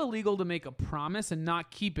also illegal to make a promise and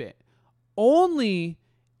not keep it. Only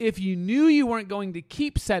if you knew you weren't going to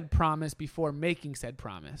keep said promise before making said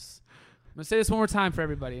promise. I'm going to say this one more time for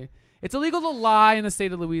everybody. It's illegal to lie in the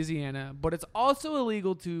state of Louisiana, but it's also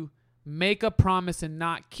illegal to make a promise and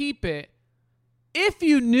not keep it if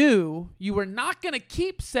you knew you were not going to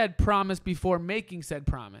keep said promise before making said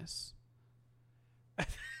promise.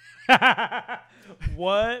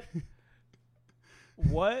 What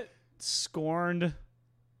scorned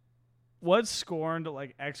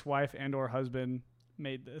like ex-wife and or husband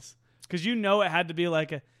made this? Because you know it had to be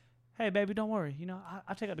like a, hey baby, don't worry,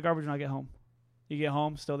 I'll take out the garbage when I get home. You get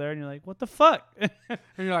home, still there, and you're like, what the fuck? And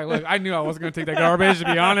you're like, look, I knew I wasn't going to take that garbage, to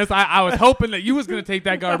be honest. I was hoping that you was going to take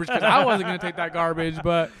that garbage because I wasn't going to take that garbage,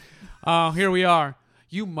 but here we are.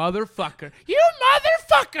 You motherfucker. You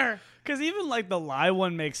motherfucker! Because even like the lie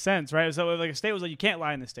one makes sense, right? So if like a state was like, you can't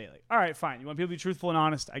lie in the state. Like, all right, fine. You want people to be truthful and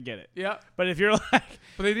honest. I get it. Yeah. But if you're like,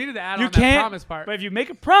 but they needed to add you on can't, that promise part. But if you make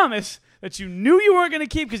a promise that you knew you weren't going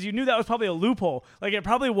to keep because you knew that was probably a loophole, like it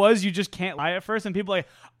probably was, you just can't lie at first. And people are like,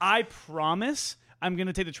 I promise I'm going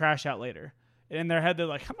to take the trash out later. And in their head, they're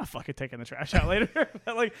like, I'm not fucking taking the trash out later.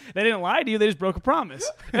 But like, they didn't lie to you. They just broke a promise.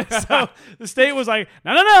 And so the state was like,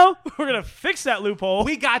 no. We're going to fix that loophole.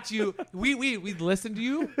 We got you. We listened to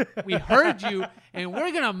you. We heard you. And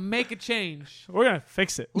we're going to make a change. We're going to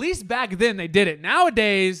fix it. At least back then they did it.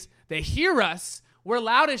 Nowadays, they hear us. We're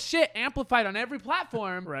loud as shit, amplified on every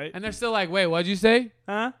platform. Right. And they're still like, wait, what'd you say?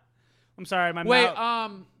 Huh? I'm sorry. My Wait,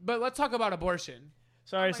 mouth. but let's talk about abortion.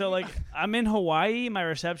 Sorry, so like I'm in Hawaii. My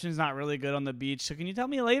reception's not really good on the beach. So can you tell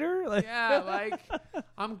me later? Like, yeah, like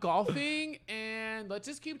I'm golfing, and let's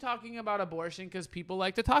just keep talking about abortion because people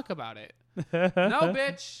like to talk about it. No,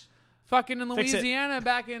 bitch. Fucking in Louisiana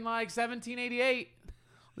back in like 1788,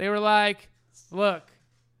 they were like, look,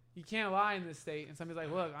 you can't lie in this state. And somebody's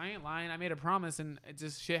like, look, I ain't lying. I made a promise, and it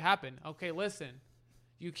just shit happened. Okay, listen,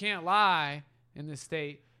 you can't lie in this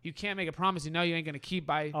state. You can't make a promise you know you ain't going to keep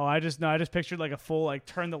by... Oh, I just pictured like a full, like,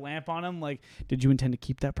 turn the lamp on him. Like, did you intend to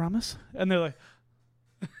keep that promise? And they're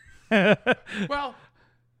like... Well,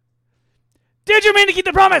 Did you mean to keep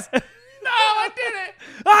the promise? No, I didn't.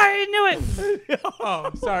 I knew it.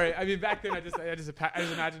 Oh, sorry. I mean, back then, I just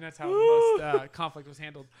imagine that's how most conflict was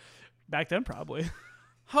handled. Back then, probably.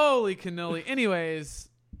 Holy cannoli. Anyways,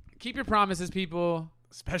 keep your promises, people.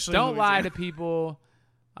 Especially don't lie to people.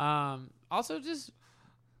 Also, just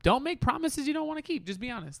don't make promises you don't want to keep. Just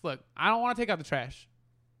be honest. Look, I don't want to take out the trash.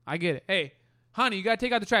 I get it. Hey, honey, you got to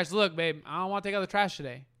take out the trash. Look, babe, I don't want to take out the trash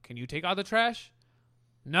today. Can you take out the trash?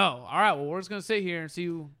 No. All right, well, we're just going to sit here and see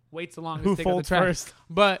who waits the longest to take out the trash. First.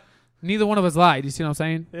 But neither one of us lied. You see what I'm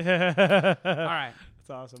saying? All right. That's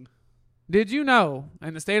awesome. Did you know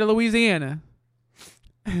in the state of Louisiana...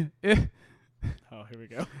 Oh, here we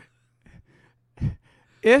go.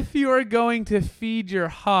 If you are going to feed your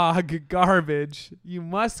hog garbage, you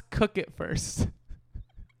must cook it first.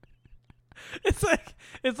 It's like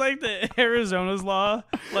the Arizona's law,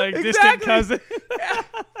 like exactly. Distant cousin.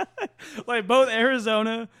 Like both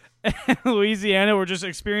Arizona and Louisiana were just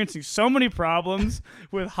experiencing so many problems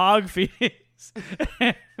with hog feedings.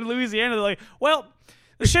 And Louisiana, they're like, well,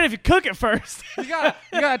 the shit if you cook it first. You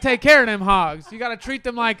gotta take care of them hogs. You gotta treat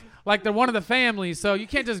them like they're one of the family. So you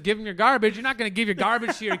can't just give them your garbage. You're not gonna give your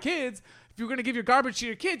garbage to your kids. If you're gonna give your garbage to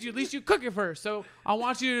your kids, at least you cook it first. So I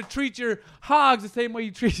want you to treat your hogs the same way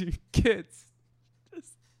you treat your kids.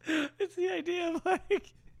 It's the idea of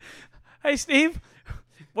like, hey Steve,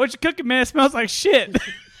 what you cooking, man? It smells like shit.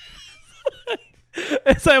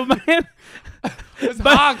 It's like, man, it's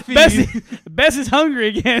hog feed. Bessie's hungry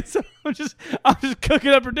again, so I'm just cooking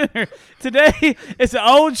up her dinner. Today it's an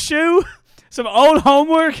old shoe, some old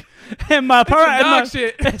homework, and my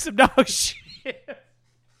shit. And some dog shit.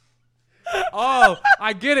 Oh,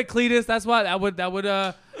 I get it, Cletus. That's why that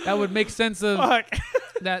would make sense of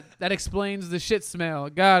that explains the shit smell.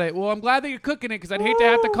 Got it. Well, I'm glad that you're cooking it because I'd hate to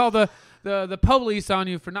have to call the police on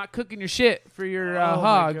you for not cooking your shit for your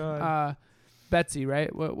hog. Betsy,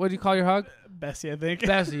 right? What do you call your hog? Bessie, I think.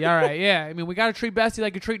 Bessie. All right. Yeah. I mean, we got to treat Bessie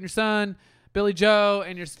like you're treating your son, Billy Joe,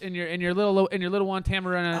 and your little one,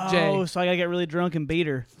 Tamarana J. Oh, so I gotta get really drunk and beat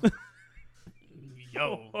her.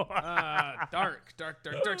 Yo. Dark.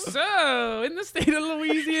 So, in the state of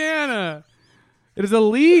Louisiana, it is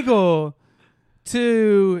illegal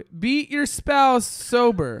to beat your spouse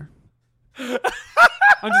sober. I'm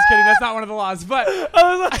just kidding. That's not one of the laws. But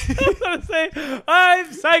I was going to say,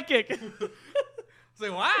 I'm psychic. It's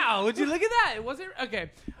like, wow. Would you look at that? Was it?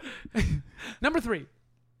 Okay. Number 3.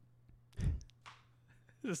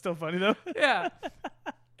 Is it still funny, though? Yeah.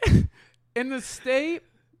 In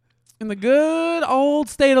the good old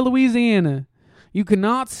state of Louisiana, you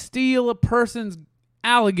cannot steal a person's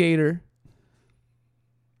alligator.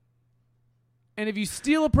 And if you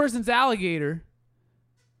steal a person's alligator,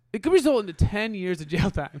 it could result into 10 years of jail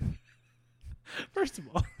time. First of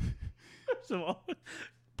all,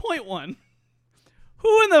 point 1.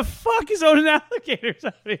 Who in the fuck is owning alligators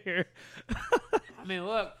out here? I mean,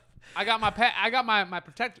 look, I got my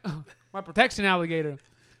protection alligator.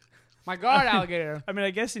 My guard alligator. I mean, I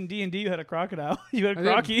guess in D&D you had a crocodile. You had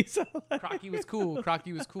Crocky. So Crocky was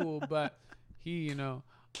cool, but he,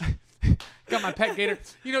 got my pet gator.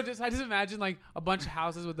 I just imagine like a bunch of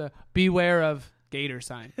houses with a beware of gator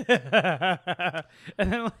sign. And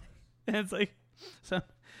then it's like, so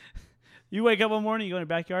you wake up one morning, you go in the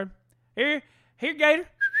backyard. Here, gator.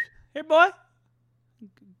 Here, boy.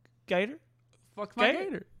 Gator. Fuck my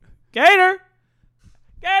gator.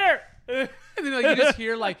 Gator. And then you just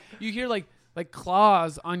hear like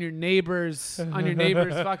claws on your neighbor's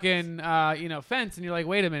fucking fence, and you're like,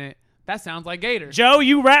 wait a minute, that sounds like gator. Joe,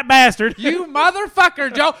 you rat bastard. You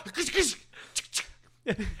motherfucker, Joe.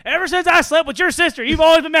 Ever since I slept with your sister, you've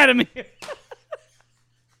always been mad at me. Ever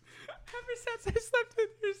since I slept with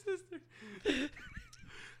your sister.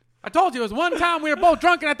 I told you it was one time we were both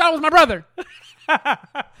drunk and I thought it was my brother. I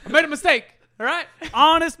made a mistake. All right?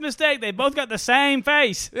 Honest mistake. They both got the same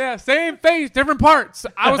face. Yeah, same face, different parts.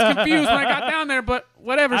 I was confused when I got down there, but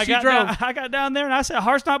whatever, she drove. I got down there and I said,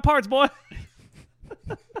 hearts not parts, boy.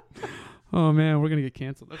 Oh, man, we're going to get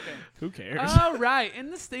canceled. Okay. Who cares? All right.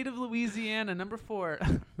 In the state of Louisiana, number 4.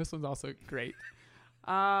 This one's also great.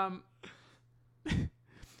 So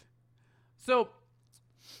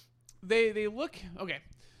they look... Okay.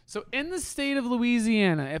 So in the state of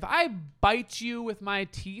Louisiana, if I bite you with my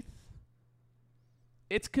teeth,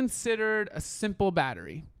 it's considered a simple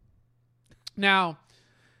battery. Now,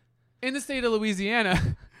 in the state of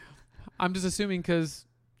Louisiana, I'm just assuming because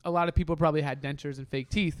a lot of people probably had dentures and fake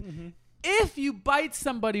teeth. Mm-hmm. If you bite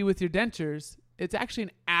somebody with your dentures, it's actually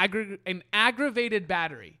an aggravated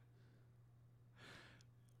battery.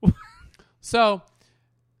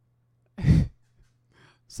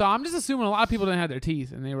 So I'm just assuming a lot of people didn't have their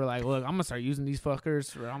teeth, and they were like, "Look, I'm gonna start using these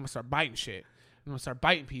fuckers, or I'm gonna start biting shit. I'm gonna start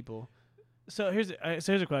biting people." So here's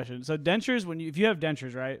a question. So dentures, if you have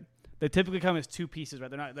dentures, right? They typically come as two pieces, right?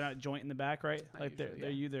 They're not joint in the back, right? Like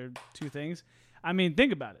they're two things. I mean,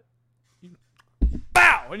 think about it.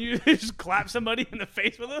 Bow, and you just clap somebody in the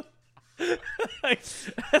face with them. Like,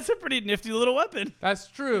 that's a pretty nifty little weapon. That's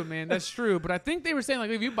true, man. That's true. But I think they were saying,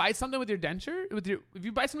 like, if you bite something with your denture, if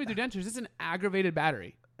you bite something with your dentures, it's an aggravated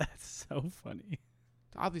battery. That's so funny.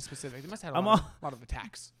 Oddly specific. They must have had a lot of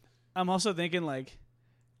attacks. I'm also thinking, like,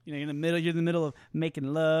 you're in the middle of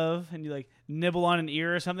making love, and you like nibble on an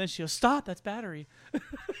ear or something. She goes, "Stop! That's battery." Do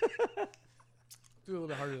a little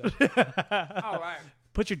bit harder though. All right.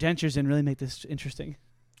 Put your dentures in. Really make this interesting.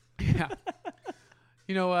 Yeah.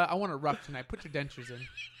 You know, I want to rough tonight. Put your dentures in.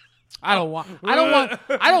 I don't want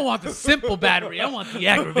the simple battery. I want the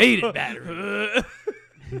aggravated battery.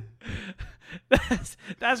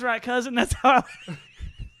 That's right, cousin. That's how.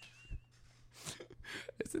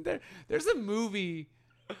 Isn't there? There's a movie.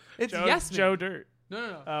 It's Yes Man. Joe Dirt.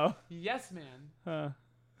 No. Oh. Yes Man.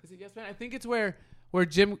 Is it Yes Man? I think it's where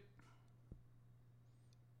Jim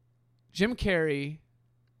Carrey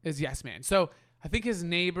is Yes Man. So I think his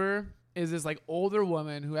neighbor is this like older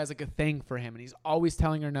woman who has like a thing for him, and he's always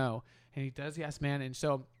telling her no, and he does Yes Man, and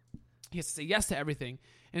so he has to say yes to everything.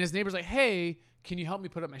 And his neighbor's like, "Hey, can you help me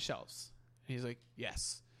put up my shelves?" And he's like,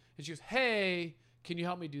 "Yes." And she goes, "Hey, can you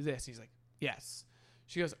help me do this?" And he's like, "Yes."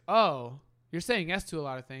 She goes, "Oh, you're saying yes to a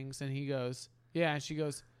lot of things." And he goes, "Yeah." And she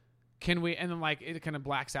goes, "Can we?" And then like it kind of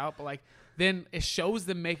blacks out, but like then it shows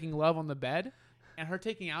them making love on the bed, and her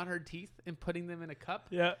taking out her teeth and putting them in a cup.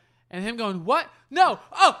 Yeah. And him going, "What? No.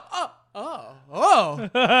 Oh.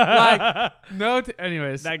 Like, no.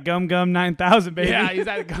 Anyways. That Gum 9000, baby. Yeah, he's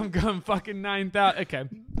that Gum fucking 9000. Okay.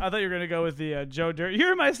 I thought you were going to go with the Joe Dirt.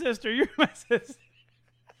 You're my sister. You're my sister.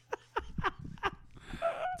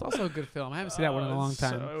 It's also a good film. I haven't seen that one in a long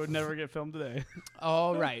time. So it would never get filmed today.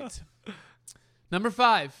 All right. Number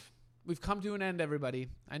 5. We've come to an end, everybody.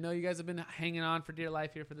 I know you guys have been hanging on for dear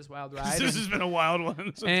life here for this wild ride. This has been a wild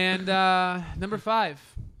one. And number 5.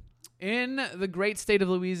 In the great state of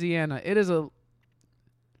Louisiana, it is a...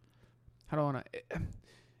 How do I want to...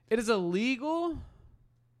 It is illegal...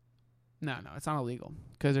 No, it's not illegal.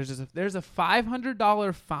 Because there's a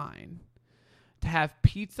 $500 fine to have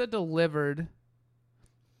pizza delivered...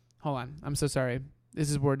 Hold on. I'm so sorry. This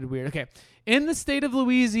is worded weird. Okay. In the state of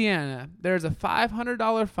Louisiana, there's a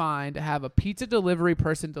 $500 fine to have a pizza delivery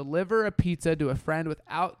person deliver a pizza to a friend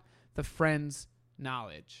without the friend's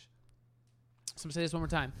knowledge. So I'm going to say this one more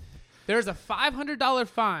time. There's a $500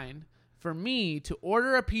 fine for me to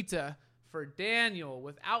order a pizza for Daniel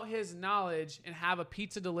without his knowledge and have a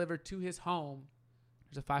pizza delivered to his home.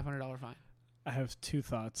 There's a $500 fine. I have 2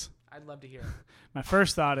 thoughts. I'd love to hear it. My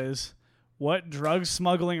first thought is, what drug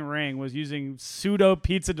smuggling ring was using pseudo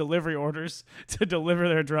pizza delivery orders to deliver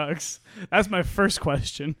their drugs? That's my first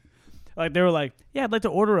question. Like, they were like, "Yeah, I'd like to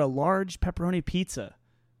order a large pepperoni pizza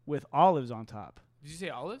with olives on top." Did you say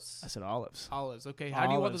olives? I said olives. Olives. Okay. How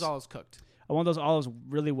do you want those olives cooked? I want those olives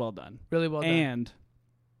really well done. Really well done. And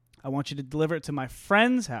I want you to deliver it to my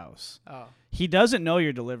friend's house. Oh. He doesn't know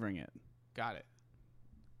you're delivering it. Got it.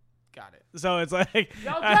 So it's like...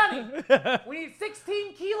 Yo, Johnny, we need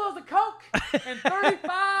 16 kilos of Coke and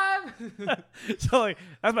 35. So, like,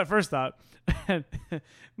 that's my first thought. And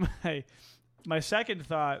my second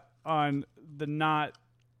thought on the not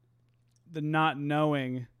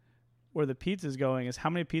knowing where the pizza's going is how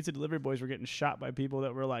many pizza delivery boys were getting shot by people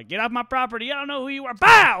that were like, "Get off my property! I don't know who you are!"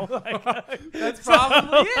 Bow. Like, that's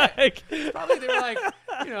probably it. Like, probably they were like,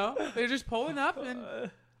 they're just pulling up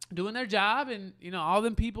and doing their job, and all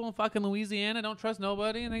them people in fucking Louisiana don't trust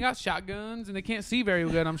nobody, and they got shotguns and they can't see very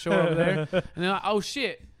good, I'm sure, over there. And they're like, "Oh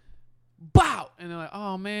shit, bow!" And they're like,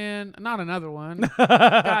 "Oh man, not another one!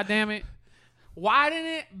 God damn it! Why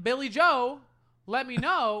didn't Billy Joe let me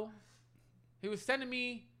know he was sending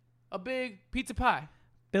me a big pizza pie?"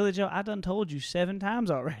 Billy Joe, I done told you 7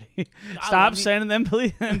 times already. Stop sending them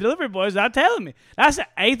delivery boys without telling me. That's the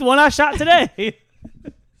 8th one I shot today.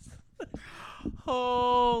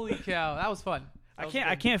 Holy cow, that was fun.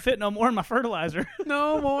 I can't fit no more in my fertilizer.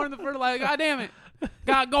 No more in the fertilizer. God damn it.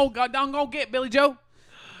 Go get Billy Joe.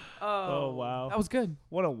 Oh wow. That was good.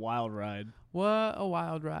 What a wild ride. What a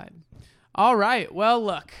wild ride. All right. Well,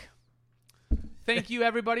 look. Thank you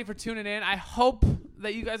everybody for tuning in. I hope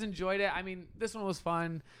that you guys enjoyed it. I mean, this one was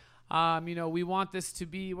fun. We want this to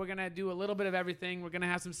be, we're going to do a little bit of everything. We're going to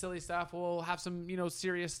have some silly stuff. We'll have some,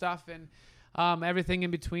 serious stuff and everything in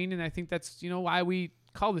between. And I think that's, why we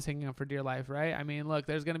call this hanging on for dear life, right? I mean, look,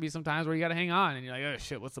 there's going to be some times where you got to hang on and you're like, oh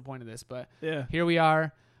shit, what's the point of this? But here we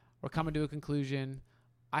are. We're coming to a conclusion.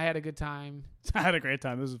 I had a good time. I had a great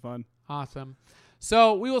time. This was fun. Awesome.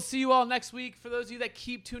 So we will see you all next week. For those of you that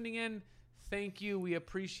keep tuning in, thank you. We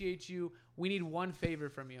appreciate you. We need one favor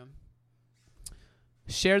from you.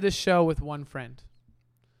 Share this show with one friend.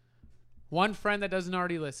 One friend that doesn't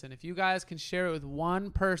already listen. If you guys can share it with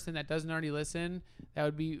one person that doesn't already listen, that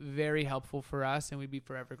would be very helpful for us, and we'd be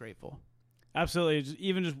forever grateful. Absolutely.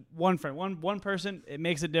 Even just one friend, one person, it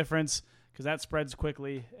makes a difference because that spreads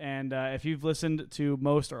quickly. And if you've listened to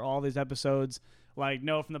most or all these episodes,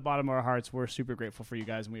 know from the bottom of our hearts, we're super grateful for you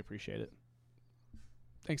guys, and we appreciate it.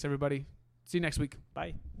 Thanks, everybody. See you next week.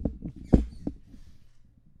 Bye.